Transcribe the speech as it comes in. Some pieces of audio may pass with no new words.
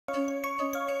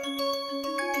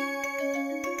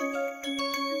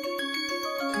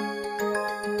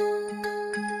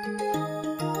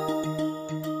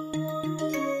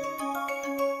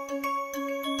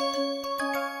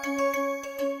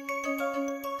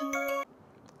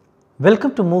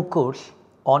Welcome to MOOC course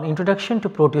on Introduction to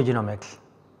Proteogenomics.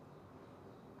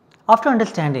 After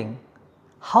understanding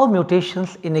how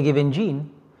mutations in a given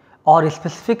gene or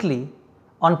specifically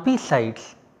on P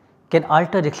sites can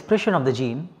alter expression of the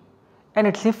gene and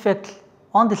its effects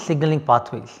on the signaling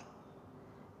pathways,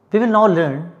 we will now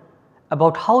learn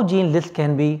about how gene lists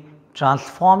can be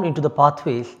transformed into the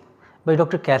pathways by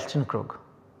Dr. Carsten Krug.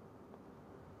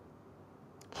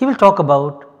 He will talk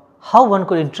about how one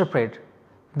could interpret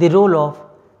the role of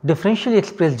differentially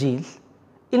expressed genes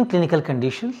in clinical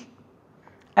conditions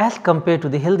as compared to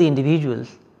the healthy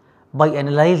individuals by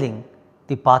analyzing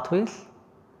the pathways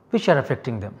which are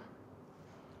affecting them.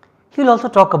 He will also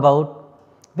talk about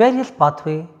various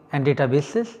pathway and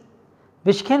databases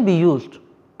which can be used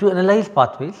to analyze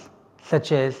pathways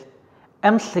such as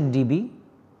MSigDB,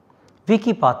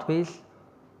 Wiki pathways,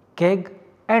 KEGG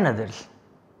and others.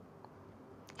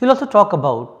 He will also talk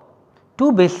about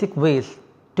two basic ways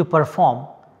to perform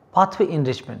pathway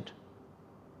enrichment.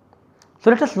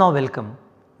 So, let us now welcome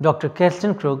Dr.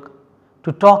 Carsten Krug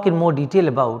to talk in more detail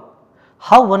about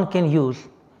how one can use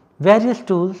various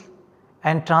tools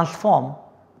and transform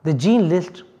the gene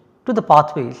list to the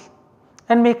pathways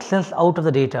and make sense out of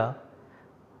the data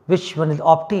which one is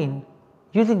obtained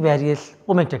using various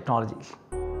omic technologies.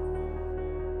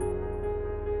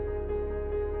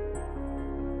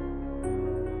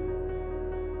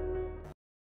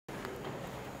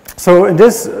 So, in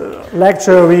this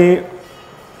lecture we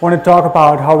want to talk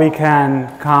about how we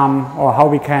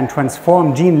can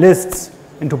transform gene lists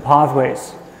into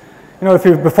pathways. You know, if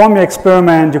you perform your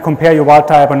experiment, you compare your wild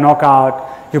type or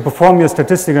knockout, you perform your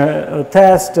statistical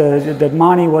test that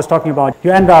Mani was talking about, you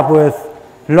end up with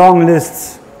long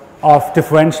lists of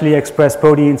differentially expressed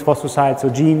proteins, phosphosites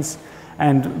or genes,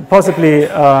 and possibly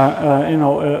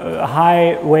a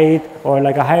high weight or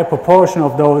like a higher proportion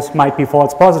of those might be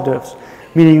false positives,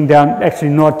 meaning they are actually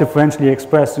not differentially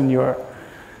expressed in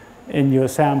your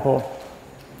sample.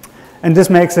 And this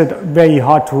makes it very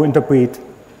hard to interpret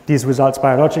these results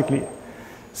biologically.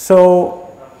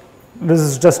 So this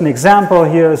is just an example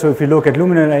here. So if you look at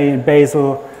luminal A and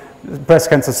basal breast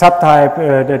cancer subtype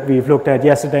that we've looked at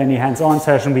yesterday in the hands-on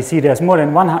session, we see there's more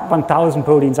than 1,000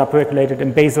 proteins upregulated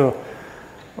in basal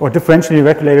or differentially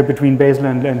regulated between basal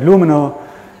and luminal.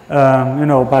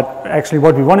 But actually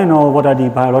what we want to know, what are the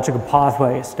biological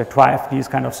pathways that drive these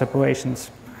kind of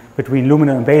separations between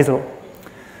luminal and basal.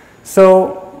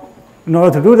 So in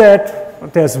order to do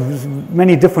that, there's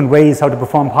many different ways how to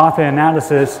perform pathway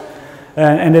analysis,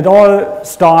 and it all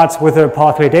starts with a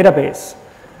pathway database.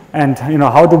 And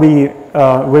how do we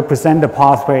represent a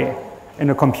pathway in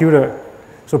a computer?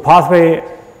 So pathway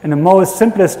in the most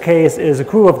simplest case is a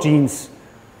group of genes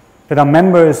that are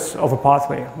members of a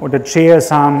pathway or that share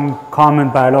some common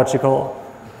biological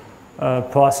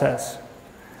process.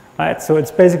 Right? So it's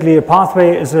basically a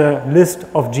pathway is a list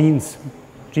of genes,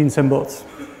 gene symbols.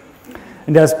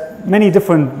 And there's many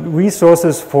different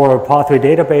resources for pathway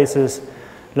databases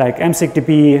like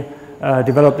MSigDB,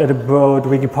 developed at Broad,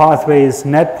 Wiki Pathways,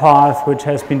 NetPath, which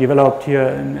has been developed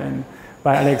here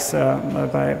by Alex,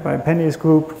 by Penny's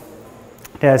group.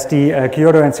 There's the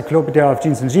Kyoto Encyclopedia of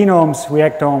Genes and Genomes,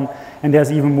 Reactome, and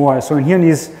there's even more. So in here,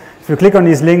 if you click on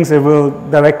these links, it will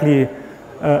directly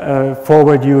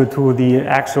forward you to the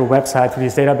actual website for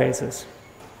these databases.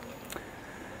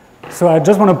 So I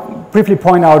just want to briefly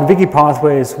point out Wiki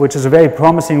Pathways, which is a very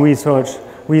promising resource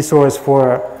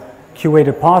for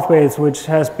curated pathways, which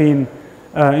has been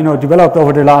developed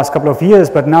over the last couple of years,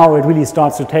 but now it really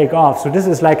starts to take off. So this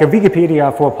is like a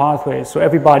Wikipedia for pathways. So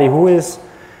everybody who is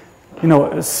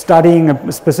studying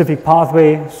a specific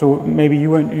pathway, so maybe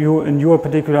you in your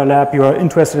particular lab, you are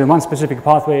interested in one specific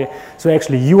pathway, so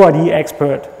actually you are the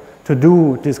expert to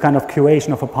do this kind of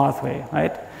curation of a pathway,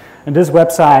 right? And this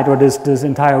website or this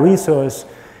entire resource,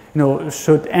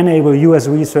 should enable you as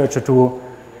a researcher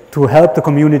to help the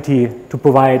community to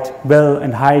provide well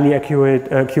and highly accurate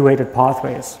curated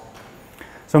pathways.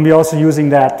 So we're also using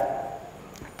that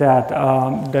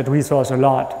resource a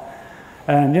lot.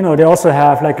 And they also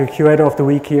have like a curator of the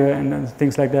week here and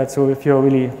things like that. So if you're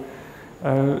really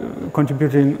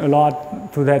contributing a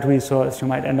lot to that resource, you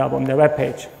might end up on their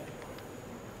webpage.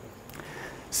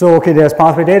 So okay, there's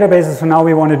pathway databases. So now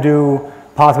we want to do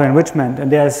pathway enrichment,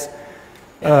 and there's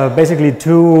basically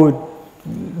two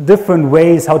different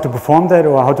ways how to perform that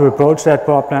or how to approach that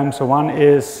problem. So one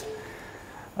is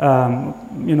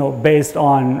based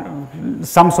on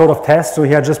some sort of test. So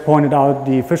here I just pointed out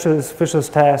the Fisher's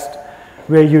test,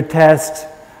 where you test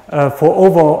for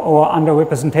over or under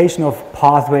representation of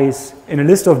pathways in a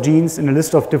list of genes, in a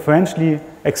list of differentially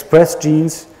expressed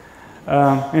genes,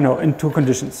 in two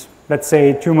conditions. Let's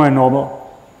say tumor and normal.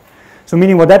 So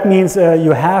meaning what that means,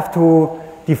 you have to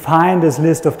define this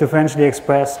list of differentially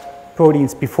expressed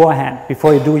proteins beforehand,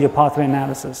 before you do your pathway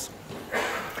analysis.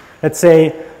 Let's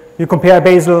say you compare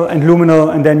basal and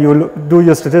luminal, and then you do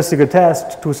your statistical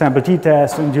test, two-sample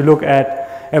t-test, and you look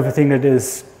at everything that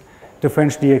is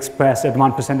differentially expressed at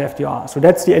 1% FDR. So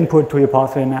that's the input to your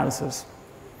pathway analysis.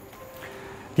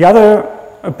 The other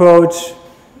approach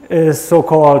is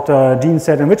so-called gene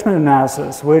set enrichment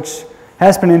analysis, which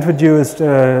has been introduced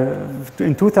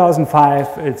in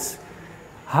 2005. It's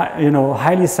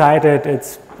highly cited.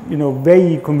 It's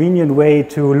very convenient way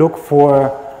to look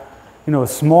for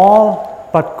small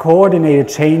but coordinated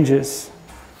changes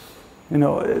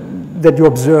that you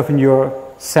observe in your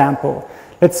sample.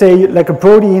 Let's say like a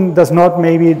protein does not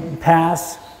maybe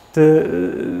pass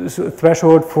the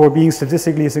threshold for being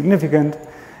statistically significant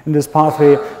in this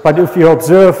pathway, but if you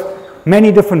observe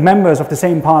many different members of the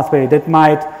same pathway, that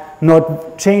might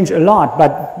not change a lot,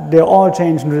 but they all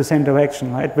change into the same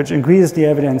direction, right? Which increases the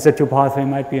evidence that your pathway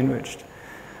might be enriched.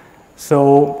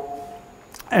 So,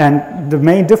 and the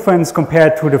main difference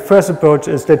compared to the first approach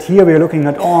is that here we are looking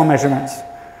at all measurements.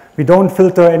 We don't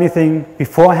filter anything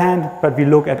beforehand, but we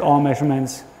look at all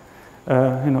measurements,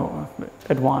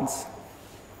 at once.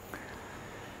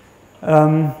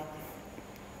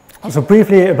 So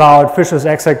briefly about Fisher's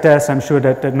exact test, I'm sure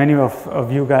that many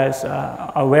of you guys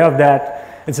are aware of that.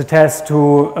 It's a test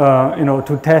to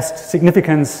test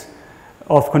significance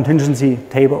of contingency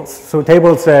tables. So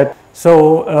tables that, that's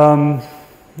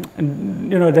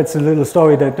a little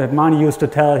story that Mani used to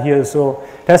tell here. So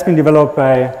it has been developed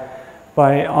by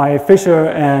I. Fisher,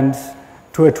 and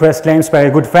to address claims by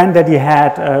a good friend that he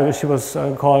had. She was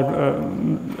called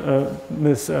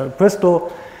Miss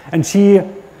Bristol, and she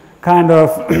kind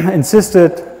of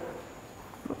insisted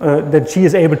that she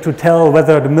is able to tell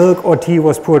whether the milk or tea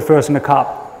was poured first in a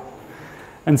cup.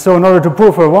 And so in order to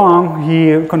prove her wrong,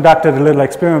 he conducted a little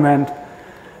experiment,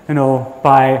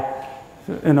 by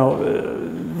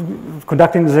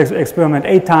conducting this experiment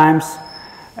 8 times,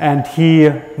 and he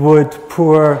would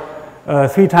pour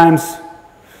 3 times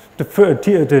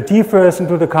the tea first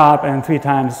into the cup and 3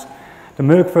 times the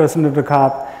milk first into the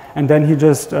cup. And then he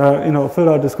just, filled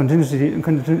out this contingency.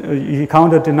 He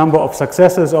counted the number of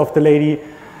successes of the lady,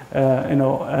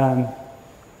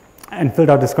 and filled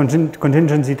out this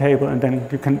contingency table. And then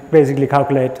you can basically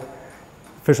calculate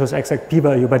Fisher's exact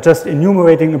p-value by just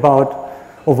enumerating about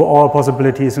overall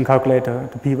possibilities and calculate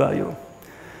the p-value.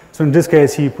 So in this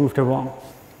case, he proved her wrong.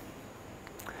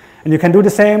 And you can do the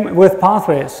same with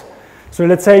pathways. So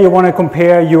let's say you want to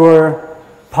compare your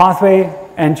pathway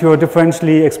and your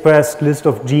differentially expressed list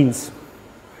of genes.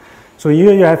 So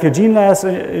here you have your gene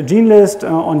list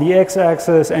on the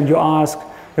x-axis, and you ask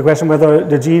the question whether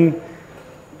the gene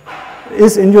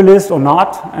is in your list or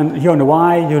not. And here on the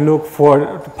y, you look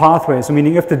for the pathway, so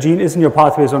meaning if the gene is in your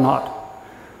pathways or not.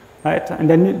 Right? And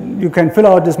then you can fill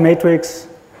out this matrix.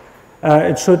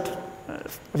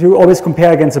 You always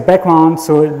compare against the background,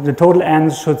 so the total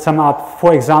ends should sum up,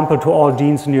 for example, to all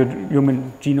genes in your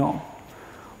human genome,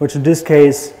 which in this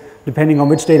case, depending on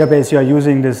which database you are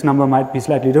using, this number might be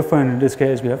slightly different. In this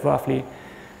case, we have roughly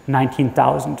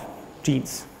 19,000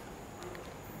 genes.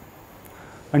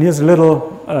 And here's a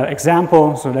little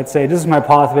example. So let's say this is my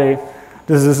pathway.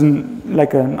 This isn't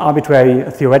like an arbitrary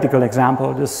theoretical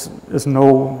example. This is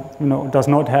does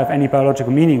not have any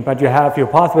biological meaning, but you have your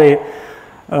pathway,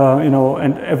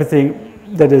 and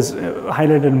everything that is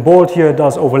highlighted in bold here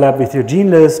does overlap with your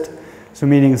gene list. So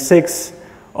meaning 6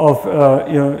 of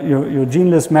your gene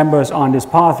list members on this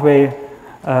pathway,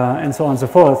 and so on and so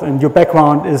forth. And your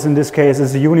background is, in this case,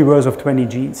 is a universe of 20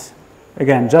 genes.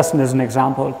 Again, just as an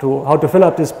example to how to fill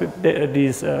up this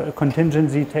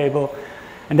contingency table.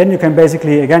 And then you can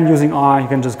basically, again, using R, you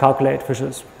can just calculate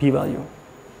Fisher's p-value.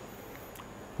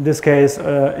 In this case,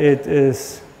 it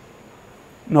is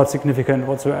not significant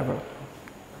whatsoever.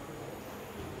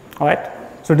 All right?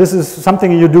 So this is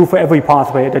something you do for every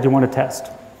pathway that you want to test.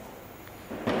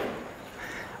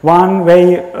 One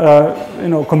very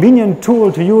convenient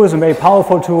tool to use, a very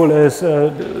powerful tool,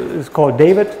 is called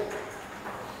David,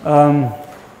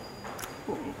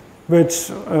 which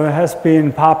has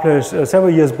been published several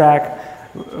years back,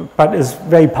 but is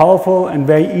very powerful and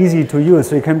very easy to use.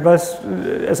 So you can just,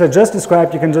 as I just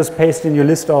described, you can just paste in your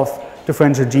list of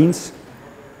differential genes.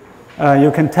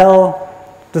 You can tell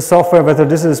the software whether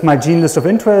this is my gene list of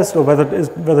interest or whether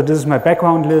this is my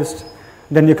background list.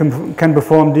 Then you can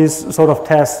perform these sort of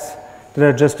tests that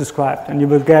I just described, and you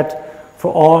will get,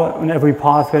 for all and every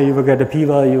pathway, you will get a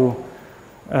p-value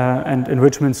and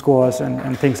enrichment scores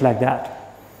and things like that.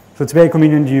 So it's very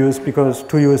convenient to use because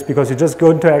you just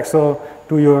go into Excel,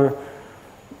 do your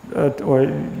or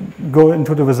go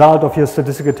into the result of your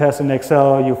statistical test in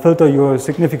Excel, you filter your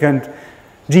significant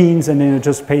genes, and then you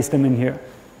just paste them in here.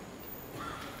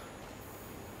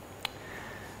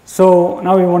 So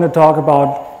now we want to talk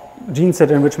about gene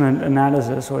set enrichment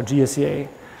analysis, or GSEA.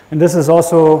 And this is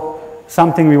also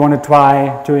something we want to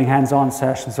try during hands-on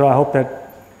sessions, so I hope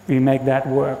that we make that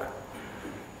work.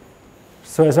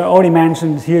 So as I already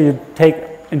mentioned, here you take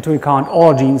into account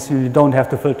all genes, and you don't have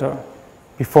to filter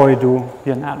before you do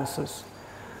the analysis.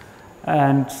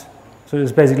 And so this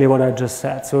is basically what I just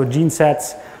said. So gene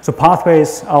sets, so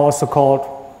pathways are also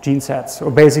called gene sets, or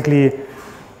basically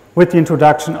with the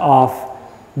introduction of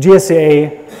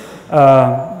GSEA,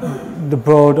 the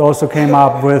board also came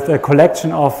up with a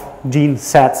collection of gene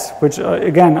sets, which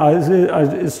again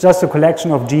is just a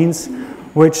collection of genes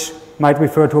which might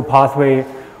refer to a pathway,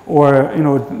 or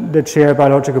that share a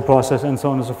biological process, and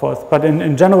so on and so forth. But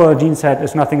in general, a gene set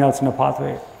is nothing else than a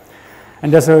pathway.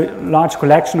 And there's a large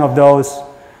collection of those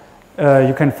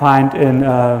you can find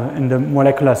in the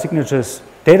molecular signatures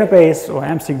database, or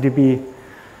MSigDB.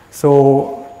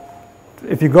 So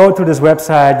if you go to this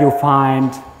website, you'll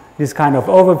find this kind of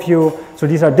overview. So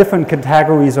these are different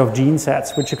categories of gene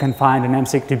sets which you can find in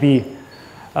MSigDB.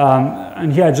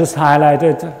 And here I just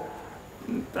highlighted,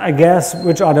 I guess,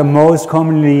 which are the most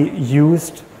commonly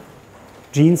used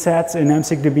gene sets in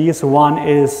MSigDB. So one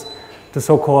is the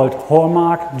so-called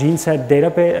hallmark gene set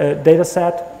data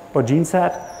set, or gene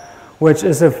set, which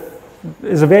is a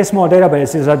very small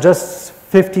database. These are just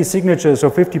 50 signatures or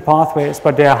 50 pathways,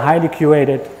 but they are highly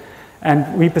curated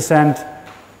and represent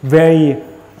very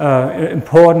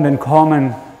important and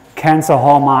common cancer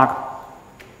hallmark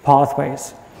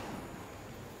pathways.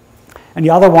 And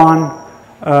the other one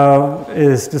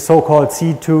is the so-called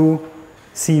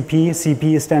C2CP.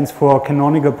 CP stands for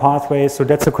canonical pathways. So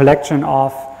that's a collection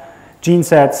of gene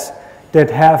sets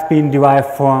that have been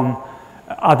derived from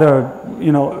other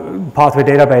pathway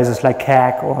databases like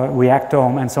CAC or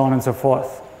Reactome, and so on and so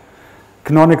forth.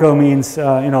 Canonical means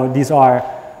these are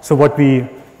so what we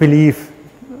believe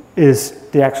is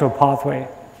the actual pathway.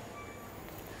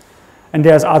 And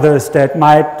there's others that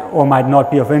might or might not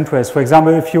be of interest. For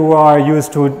example, if you are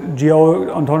used to gene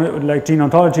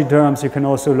ontology terms, you can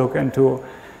also look into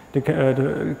the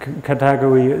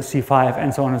category C5,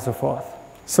 and so on and so forth.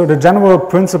 So the general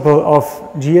principle of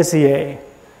GSEA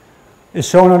is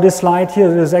shown on this slide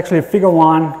here. This is actually figure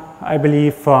 1, I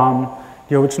believe, from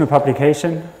the original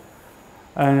publication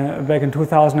back in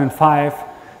 2005.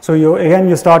 So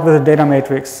you start with a data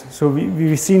matrix. So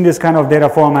we've seen this kind of data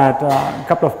format a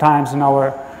couple of times in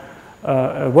our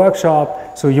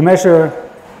workshop. So you measure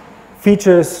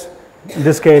features, in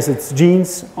this case it's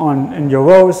genes in your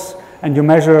rows, and you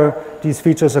measure these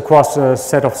features across a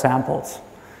set of samples.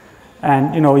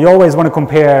 And you always want to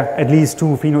compare at least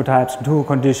two phenotypes, two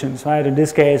conditions, right? In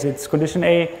this case it's condition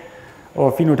A,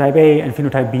 or phenotype A and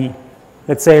phenotype B.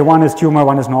 Let's say one is tumor,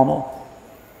 one is normal.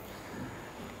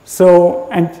 So,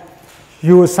 and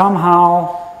you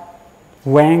somehow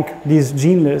rank these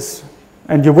gene lists,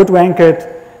 and you would rank it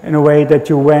in a way that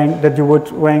you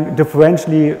would rank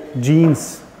differentially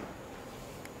genes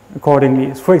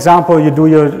accordingly. For example, you do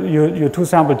your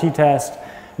two-sample t-test,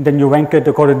 and then you rank it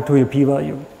according to your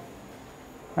p-value.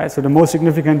 Right? So the most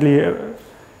significantly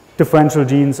differential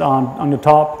genes are on the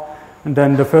top, and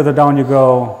then the further down you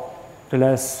go, the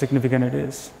less significant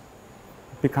it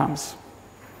becomes.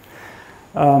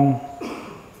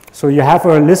 So you have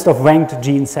a list of ranked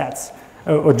gene sets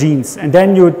or genes, and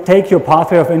then you take your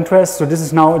pathway of interest. So this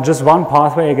is now just one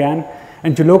pathway again,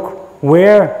 and you look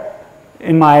where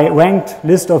in my ranked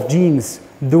list of genes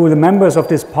do the members of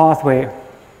this pathway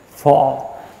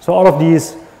fall. So all of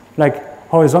these like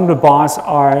horizontal bars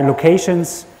are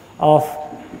locations of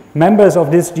members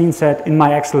of this gene set in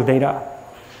my actual data,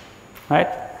 right?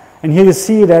 And here you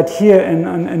see that here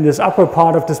in this upper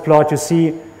part of this plot, you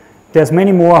see there's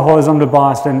many more horizontal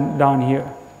bars than down here.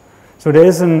 So there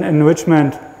is an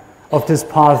enrichment of this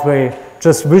pathway.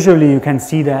 Just visually you can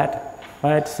see that,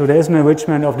 right? So there is an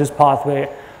enrichment of this pathway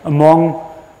among,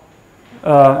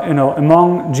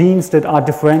 among genes that are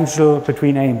differential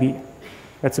between A and B.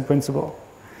 That's the principle.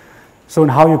 So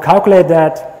how you calculate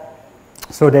that?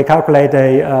 So they calculate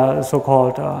a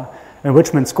so-called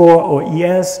enrichment score, or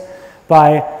ES,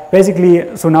 by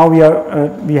basically, so now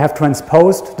we have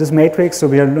transposed this matrix, so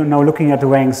we are now looking at the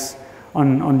ranks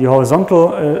on the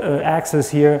horizontal axis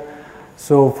here,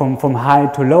 so from high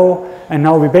to low, and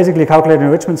now we basically calculate an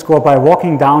enrichment score by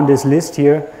walking down this list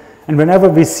here, and whenever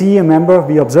we see a member,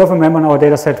 we observe a member in our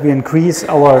data set, we increase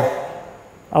our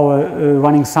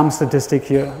running sum statistic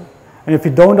here, and if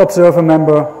we don't observe a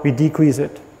member, we decrease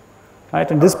it, right?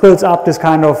 And this builds up this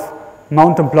kind of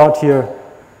mountain plot here,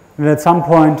 and at some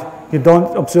point you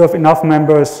don't observe enough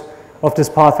members of this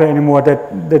pathway anymore,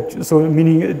 so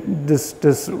meaning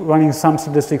this running sum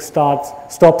statistic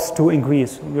stops to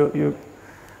increase. You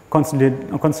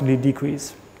constantly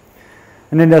decrease.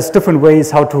 And then there's different ways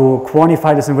how to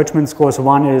quantify this enrichment score. So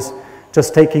one is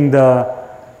just taking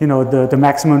the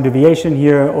maximum deviation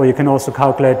here, or you can also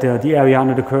calculate the area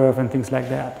under the curve and things like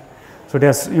that. So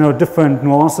there's different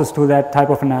nuances to that type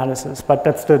of analysis, but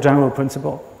that's the general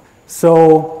principle.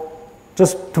 So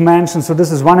just to mention, so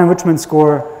this is one enrichment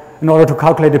score. In order to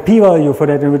calculate the p-value for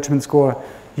that enrichment score,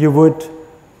 you would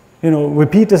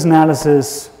repeat this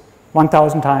analysis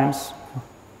 1,000 times.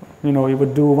 You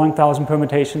would do 1,000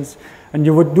 permutations, and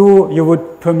you would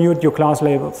permute your class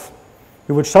labels.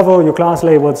 You would shuffle your class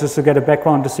labels just to get a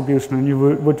background distribution, and you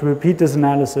would repeat this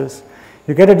analysis.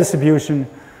 You get a distribution,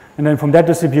 and then from that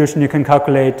distribution you can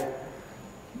calculate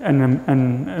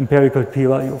an empirical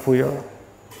p-value for your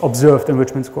observed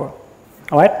enrichment score.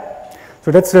 All right? So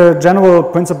that's the general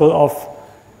principle of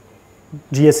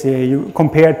GSEA. You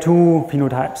compare two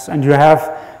phenotypes, and you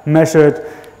have measured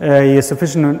a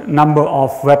sufficient number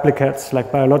of replicates,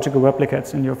 like biological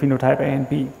replicates, in your phenotype A and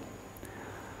B.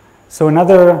 So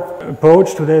another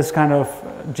approach to this kind of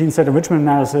gene set enrichment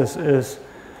analysis is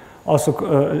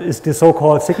the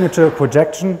so-called signature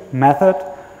projection method,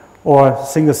 or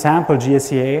single sample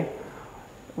GSEA,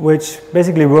 which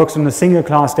basically works on a single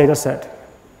class data set.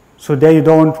 So there you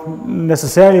don't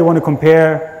necessarily want to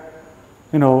compare,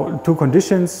 two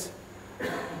conditions.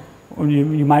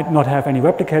 You might not have any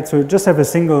replicates, so you just have a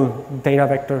single data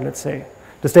vector, let's say.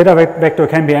 This data vector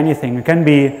can be anything. It can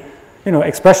be,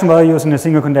 expression values in a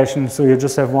single condition, so you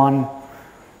just have one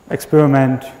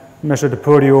experiment, measure the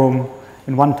proteome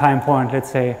in one time point, let's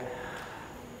say,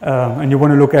 and you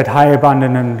want to look at high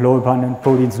abundant and low abundant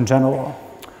proteins in general.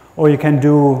 Or you can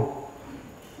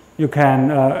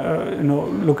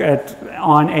look at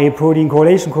RNA protein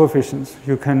correlation coefficients.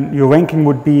 Your ranking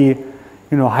would be,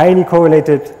 highly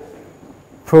correlated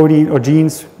protein or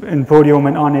genes in proteome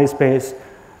and RNA space,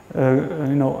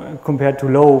 compared to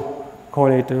low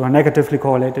correlated or negatively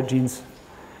correlated genes,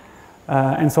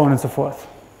 and so on and so forth.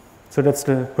 So that's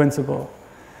the principle.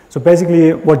 So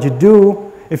basically what you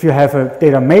do, if you have a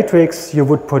data matrix, you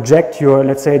would project your,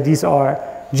 let's say these are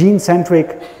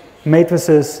gene-centric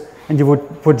matrices, and you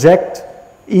would project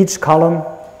each column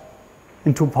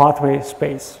into pathway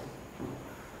space.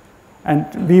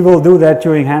 And we will do that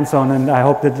during hands-on, and I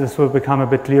hope that this will become a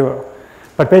bit clearer.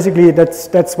 But basically,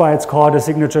 that's why it's called a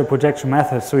signature projection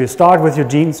method. So you start with your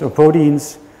genes or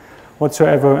proteins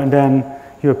whatsoever, and then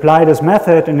you apply this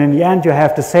method, and in the end you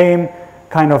have the same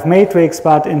kind of matrix,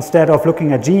 but instead of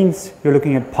looking at genes, you're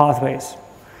looking at pathways.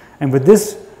 And with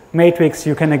this matrix,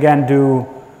 you can again do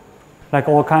like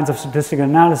all kinds of statistical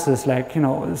analysis, like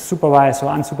supervised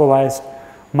or unsupervised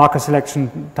marker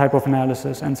selection type of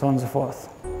analysis, and so on and so forth.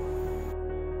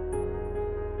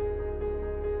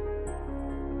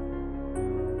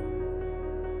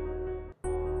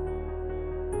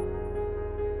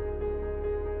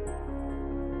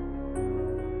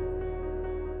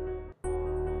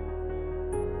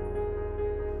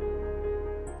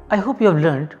 I hope you have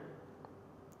learned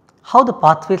how the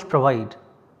pathways provide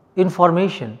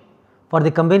information for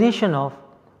the combination of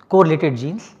correlated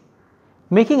genes,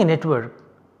 making a network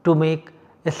to make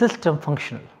a system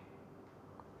functional.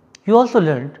 You also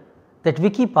learned that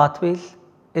wiki pathways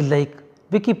is like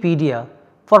Wikipedia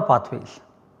for pathways.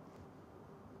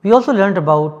 We also learned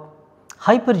about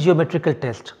hypergeometrical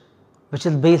test, which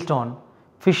is based on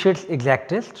Fisher's exact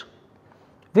test,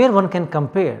 where one can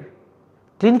compare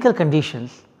clinical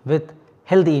conditions with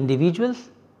healthy individuals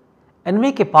and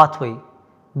make a pathway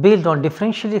based on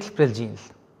differentially expressed genes.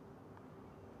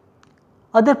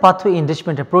 Other pathway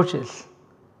enrichment approaches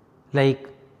like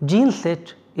gene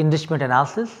set enrichment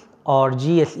analysis or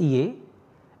GSEA,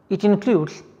 it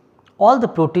includes all the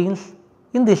proteins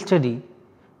in the study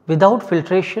without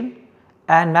filtration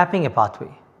and mapping a pathway.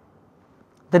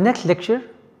 The next lecture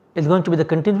is going to be the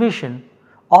continuation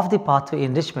of the pathway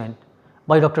enrichment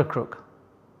by Dr. Crook.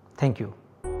 Thank you.